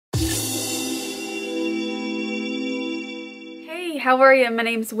how are you? My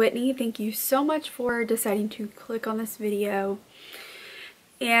name's Whitney. Thank you so much for deciding to click on this video.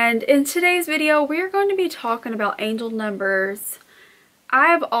 And in today's video, we're going to be talking about angel numbers.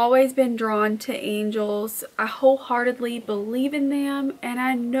 I've always been drawn to angels. I wholeheartedly believe in them, and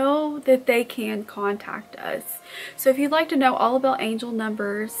I know that they can contact us. So if you'd like to know all about angel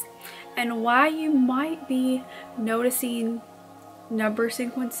numbers and why you might be noticing number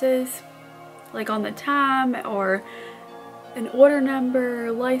sequences, like on the time or an order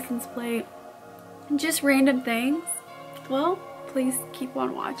number, license plate, just random things, well, please keep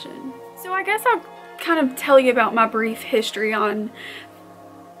on watching. So I guess I'll kind of tell you about my brief history on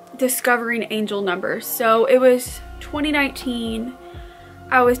discovering angel numbers. So it was 2019.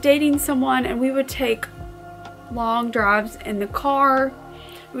 I was dating someone and we would take long drives in the car.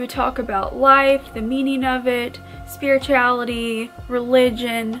 We would talk about life, the meaning of it, spirituality,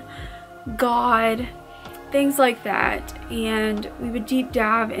 religion, God, things like that, and we would deep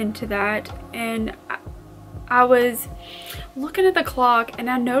dive into that. And I was looking at the clock and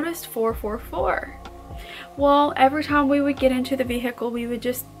I noticed 444. Well, every time we would get into the vehicle, we would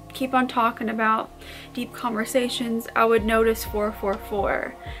just keep on talking about deep conversations. I would notice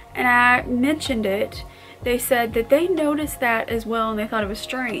 444, and I mentioned it. They said that they noticed that as well and they thought it was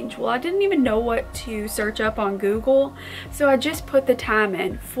strange. Well, I didn't even know what to search up on Google, so I just put the time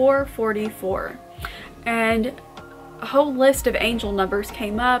in, 444. And a whole list of angel numbers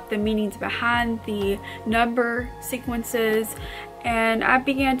came up, the meanings behind the number sequences, and I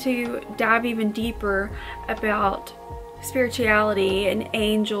began to dive even deeper about spirituality and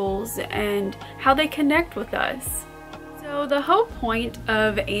angels and how they connect with us. So the whole point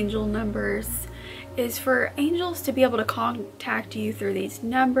of angel numbers is for angels to be able to contact you through these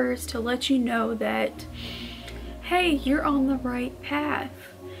numbers to let you know that, hey, you're on the right path.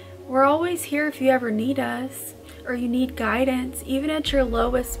 We're always here if you ever need us or you need guidance. Even at your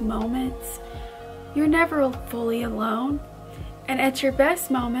lowest moments, you're never fully alone. And at your best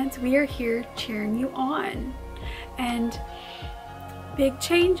moments, we are here cheering you on. And big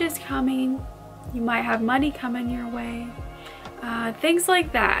change is coming. You might have money coming your way. Things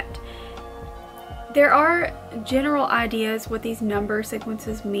like that. There are general ideas what these number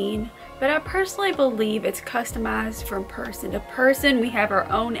sequences mean, but I personally believe it's customized from person to person. We have our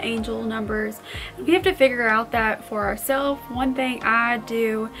own angel numbers. We have to figure out that for ourselves. One thing I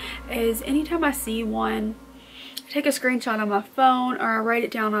do is anytime I see one, I take a screenshot on my phone or I write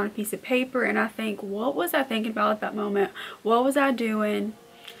it down on a piece of paper and I think, what was I thinking about at that moment? What was I doing?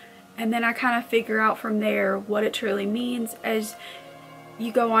 And then I kind of figure out from there what it truly means. As you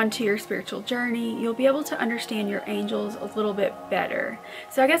go on to your spiritual journey, you'll be able to understand your angels a little bit better.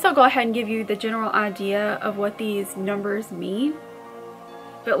 So I guess I'll go ahead and give you the general idea of what these numbers mean.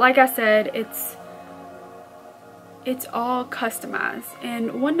 But like I said, it's all customized.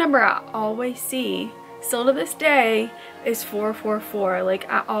 And one number I always see, still to this day, is 444. Like,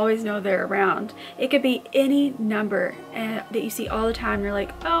 I always know they're around. It could be any number that you see all the time. You're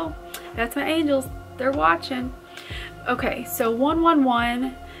like, oh, that's my angels. They're watching. Okay, so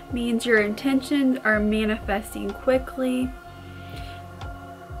 111 means your intentions are manifesting quickly.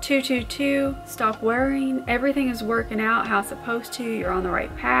 222, stop worrying. Everything is working out how it's supposed to. You're on the right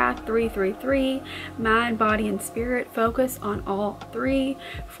path. 333, mind, body, and spirit. Focus on all three.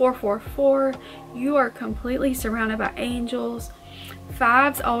 444, you are completely surrounded by angels.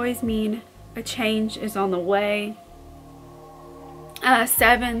 5s always mean a change is on the way.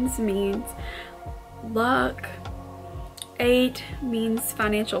 7s means luck. 8 means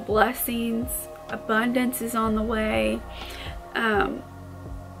financial blessings, abundance is on the way.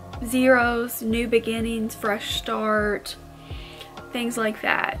 0s, new beginnings, fresh start, things like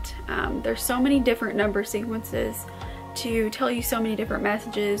that. There's so many different number sequences to tell you so many different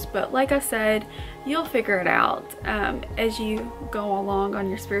messages, but like I said, you'll figure it out as you go along on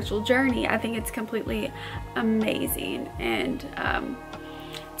your spiritual journey. I think it's completely amazing, and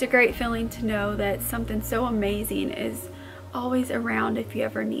it's a great feeling to know that something so amazing is always around if you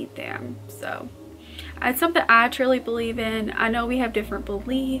ever need them. So it's something I truly believe in. I know we have different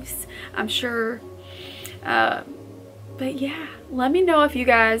beliefs, I'm sure, but yeah, let me know if you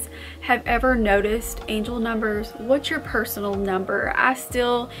guys have ever noticed angel numbers. What's your personal number? I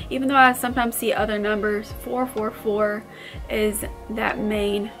still, even though I sometimes see other numbers, 444 is that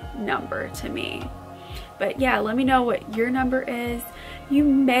main number to me. But yeah, let me know what your number is. You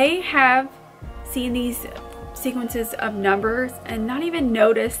may have seen these sequences of numbers and not even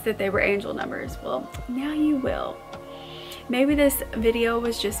notice that they were angel numbers. Well, now you will. Maybe this video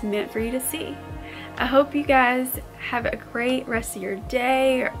was just meant for you to see. I hope you guys have a great rest of your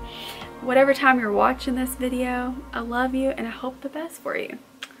day, whatever time you're watching this video, I love you and I hope the best for you.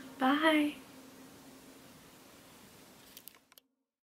 Bye.